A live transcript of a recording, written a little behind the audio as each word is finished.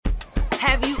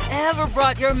Have you ever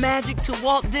brought your magic to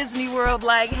Walt Disney World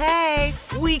like, hey,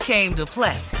 we came to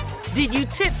play? Did you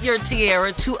tip your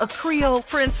tiara to a Creole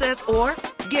princess or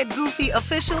get goofy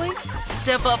officially?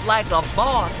 Step up like a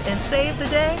boss and save the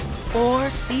day? Or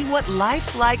see what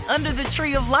life's like under the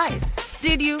tree of life?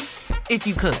 Did you? If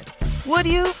you could. Would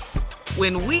you?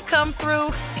 When we come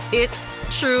through, it's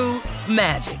true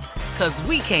magic. 'Cause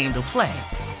we came to play.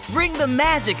 Bring the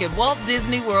magic at Walt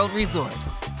Disney World Resort.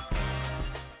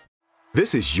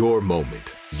 This is your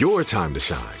moment, your time to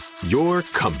shine, your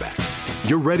comeback.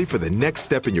 You're ready for the next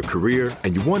step in your career,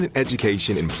 and you want an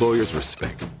education employers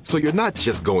respect. So you're not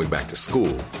just going back to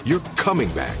school, you're coming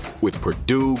back with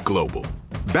Purdue Global.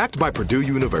 Backed by Purdue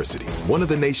University, one of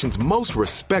the nation's most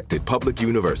respected public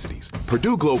universities,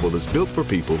 Purdue Global is built for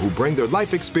people who bring their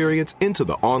life experience into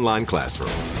the online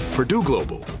classroom. Purdue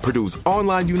Global, Purdue's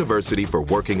online university for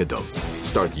working adults.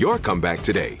 Start your comeback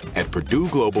today at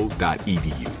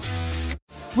purdueglobal.edu.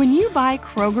 When you buy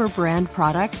Kroger brand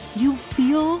products, you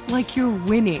feel like you're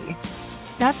winning.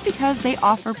 That's because they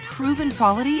offer proven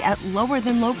quality at lower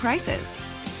than low prices.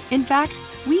 In fact,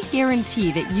 we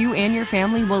guarantee that you and your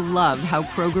family will love how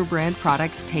Kroger brand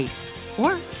products taste,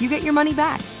 or you get your money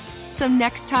back. So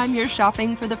next time you're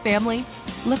shopping for the family,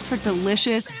 look for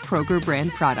delicious Kroger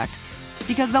brand products,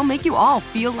 because they'll make you all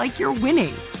feel like you're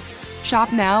winning.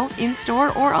 Shop now,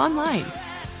 in-store, or online.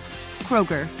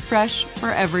 Kroger, fresh for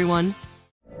everyone.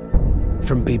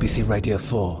 From BBC Radio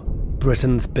 4,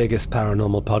 Britain's biggest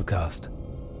paranormal podcast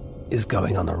is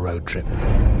going on a road trip.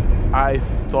 I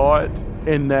thought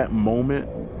in that moment,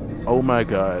 oh my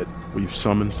God, we've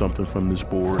summoned something from this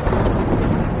board.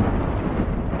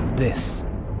 This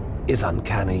is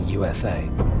Uncanny USA.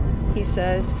 He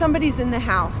says, somebody's in the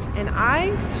house, and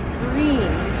I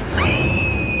screamed.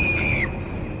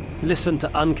 Listen to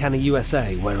Uncanny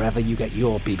USA wherever you get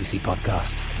your BBC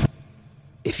podcasts,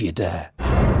 if you dare.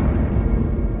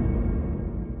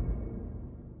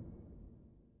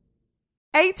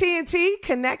 AT&T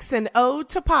connects an ode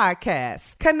to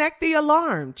podcasts. Connect the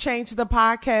alarm. Change the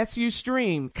podcast you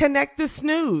stream. Connect the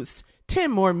snooze.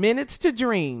 10 more minutes to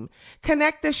dream.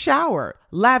 Connect the shower.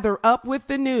 Lather up with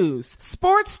the news.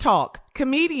 Sports talk,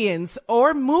 comedians,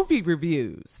 or movie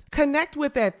reviews. Connect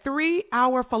with that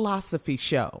 3-hour philosophy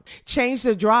show. Change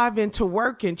the drive into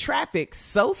work in traffic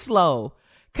so slow.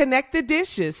 Connect the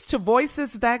dishes to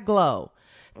voices that glow.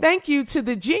 Thank you to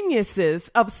the geniuses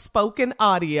of spoken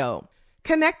audio.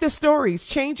 Connect the stories,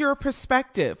 change your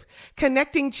perspective.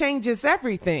 Connecting changes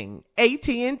everything.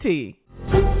 AT&T.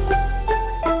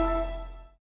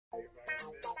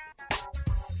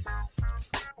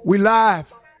 We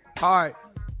live. All right.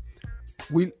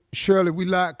 Shirley, we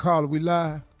live. Carla, we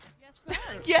live. Yes, sir.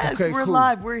 Yes, okay, we're cool.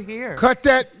 live. We're here. Cut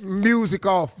that music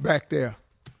off back there.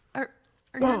 Are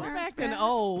you acting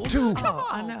old? 2. Oh,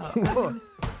 I know. 1.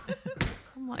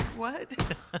 I'm like, what?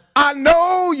 I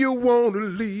know you want to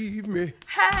leave me,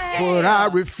 Hey! but I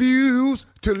refuse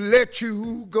to let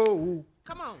you go.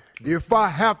 Come on. If I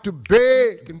have to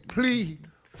beg and plead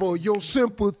for your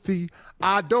sympathy,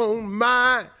 I don't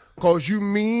mind, 'cause you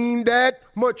mean that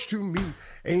much to me.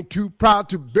 Ain't too proud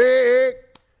to beg,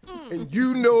 and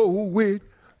you know it.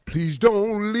 Please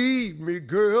don't leave me,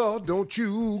 girl, don't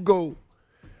you go.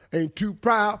 Ain't too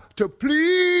proud to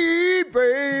plead,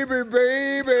 baby,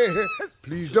 baby.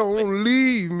 Please don't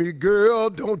leave me, girl,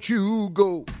 don't you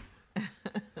go.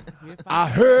 I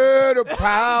heard a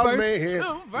proud man,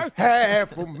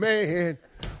 half a man,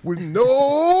 with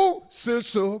no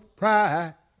sense of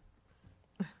pride.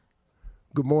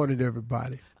 Good morning,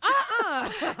 everybody.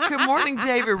 Good morning,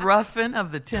 David Ruffin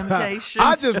of the Temptations.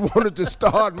 I just wanted to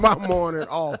start my morning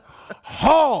off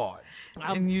hard.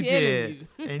 And you did.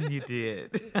 And you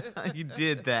did. You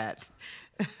did that.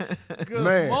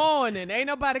 Good morning. Ain't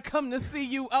nobody come to see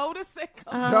you, Otis. They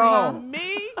come to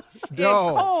me and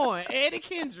Corn, Eddie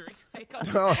Kendricks. They come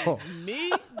to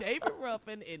me, David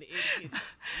Ruffin, and Eddie Kendricks.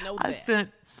 Know that.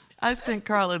 I sent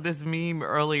Carla this meme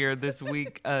earlier this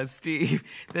week, Steve,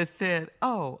 that said,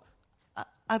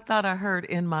 I thought I heard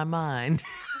In My Mind.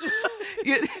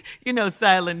 you know,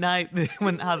 Silent Night,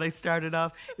 how they started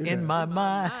off, In My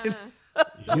Mind.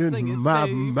 In my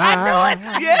mind. I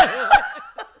know it. Yeah.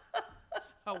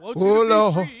 I want you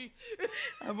to be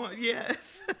free. Yes.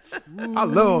 I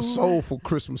love soulful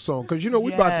Christmas songs because,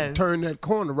 we about to turn that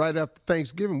corner right after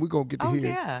Thanksgiving. We're going to get to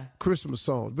hear Christmas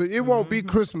songs. But it won't be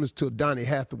Christmas till Donny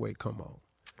Hathaway come on.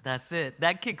 That's it.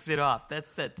 That kicks it off. That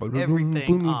sets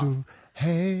everything off.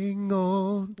 Hang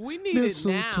on. We need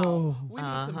mistletoe. It now. We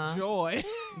need some joy.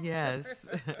 Yes.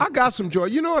 I got some joy.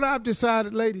 You know what I've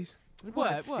decided, ladies?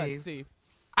 What, Steve?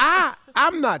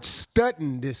 I'm not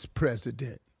studying this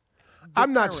president.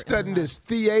 I'm not studying this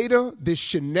theater, this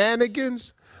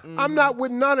shenanigans. I'm not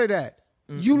with none of that.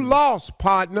 You lost,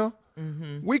 partner.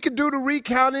 We could do the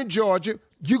recount in Georgia.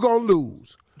 You gonna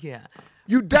lose. Yeah.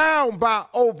 You down by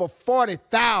over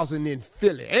 40,000 in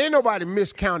Philly. Ain't nobody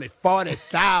miscounted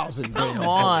 40,000. Come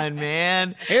on,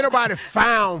 man. Ain't nobody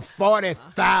found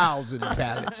 40,000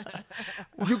 ballots.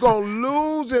 You gonna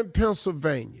lose in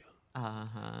Pennsylvania.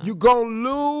 You gonna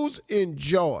lose in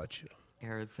Georgia.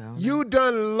 Arizona. You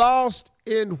done lost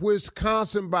in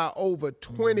Wisconsin by over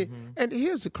 20. And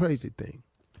here's the crazy thing.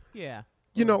 Yeah.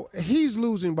 You know, he's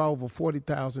losing by over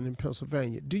 40,000 in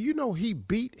Pennsylvania. Do you know he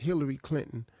beat Hillary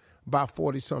Clinton by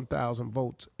 40-some thousand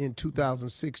votes in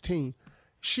 2016?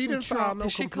 She didn't file no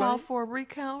Did she complaint. call for a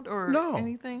recount or No.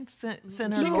 anything?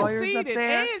 Send her She lawyers up conceded,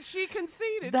 there? and she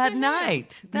conceded that to him.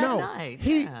 night.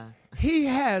 He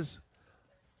has,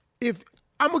 if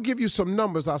I'm going to give you some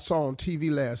numbers I saw on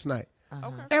TV last night.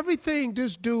 Okay. Everything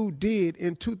this dude did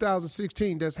in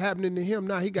 2016 that's happening to him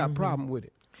now, he got a problem with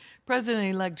it.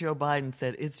 President-elect Joe Biden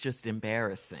said it's just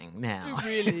embarrassing now. It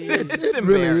really is. It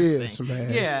really is,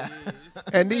 man. Yeah.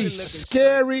 And these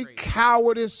scary,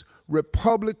 cowardice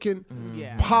Republican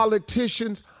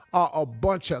politicians are a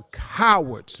bunch of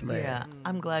cowards, man. Yeah,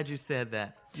 I'm glad you said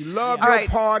that. You love All your right.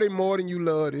 party more than you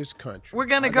love this country. We're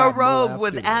going to I go got more rogue after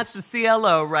with this. Ask the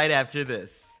CLO right after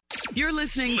this. You're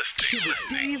listening to the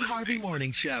Steve Harvey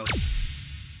Morning Show.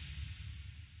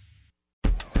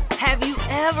 Have you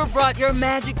ever brought your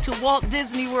magic to Walt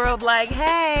Disney World like,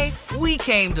 hey, we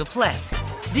came to play?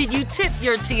 Did you tip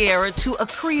your tiara to a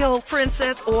Creole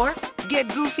princess or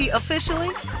get goofy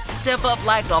officially? Step up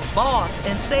like a boss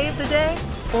and save the day?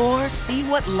 Or see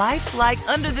what life's like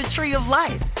under the tree of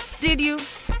life? Did you?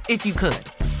 If you could.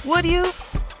 Would you?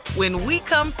 When we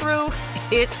come through,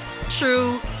 it's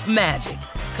true magic.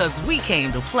 'Cause we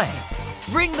came to play.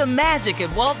 Bring the magic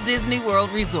at Walt Disney World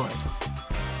Resort.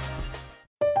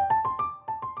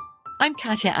 I'm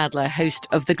Katya Adler, host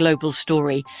of The Global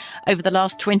Story. Over the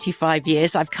last 25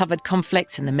 years, I've covered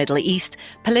conflicts in the Middle East,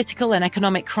 political and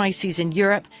economic crises in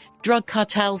Europe, drug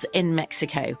cartels in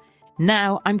Mexico.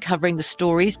 Now I'm covering the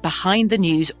stories behind the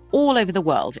news all over the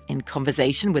world in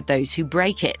conversation with those who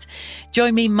break it.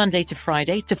 Join me Monday to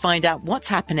Friday to find out what's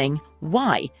happening,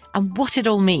 why, and what it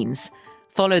all means.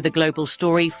 Follow The Global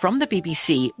Story from the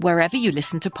BBC wherever you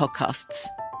listen to podcasts.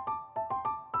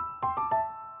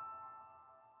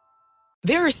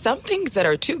 There are some things that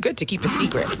are too good to keep a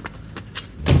secret.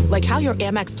 Like how your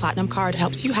Amex Platinum card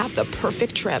helps you have the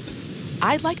perfect trip.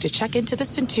 I'd like to check into the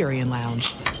Centurion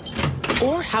Lounge.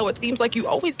 Or how it seems like you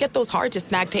always get those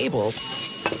hard-to-snag tables.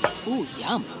 Ooh,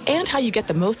 yum. And how you get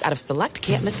the most out of select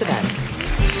can't-miss events.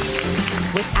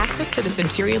 With access to the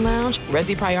Centurion Lounge,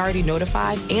 Resi Priority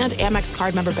Notified, and Amex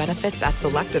card member benefits at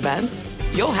select events,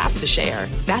 you'll have to share.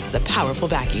 That's the powerful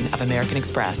backing of American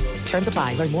Express. Terms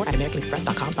apply. Learn more at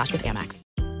americanexpress.com/withAmex.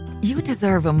 You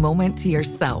deserve a moment to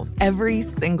yourself every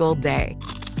single day.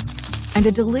 And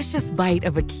a delicious bite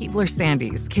of a Keebler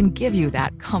Sandies can give you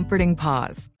that comforting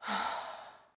pause.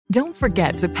 Don't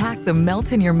forget to pack the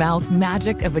melt-in-your-mouth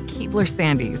magic of a Keebler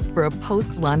Sandies for a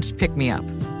post-lunch pick-me-up.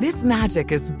 This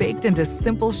magic is baked into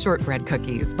simple shortbread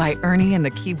cookies by Ernie and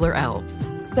the Keebler Elves.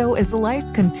 So as life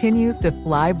continues to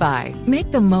fly by,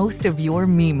 make the most of your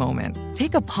me moment.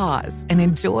 Take a pause and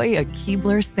enjoy a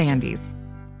Keebler Sandies.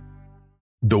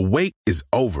 The wait is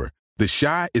over. The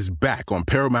Chi is back on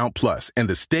Paramount Plus, and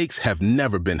the stakes have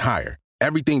never been higher.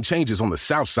 Everything changes on the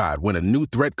South Side when a new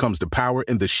threat comes to power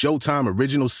in the Showtime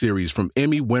original series from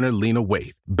Emmy winner Lena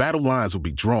Waithe. Battle lines will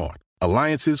be drawn,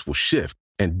 alliances will shift,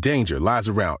 and danger lies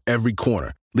around every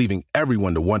corner, leaving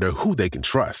everyone to wonder who they can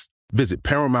trust. Visit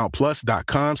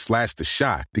ParamountPlus.com/The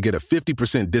Chi to get a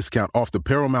 50% discount off the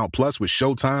Paramount Plus with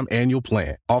Showtime annual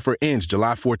plan. Offer ends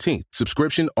July 14th.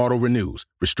 Subscription auto-renews.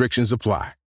 Restrictions apply.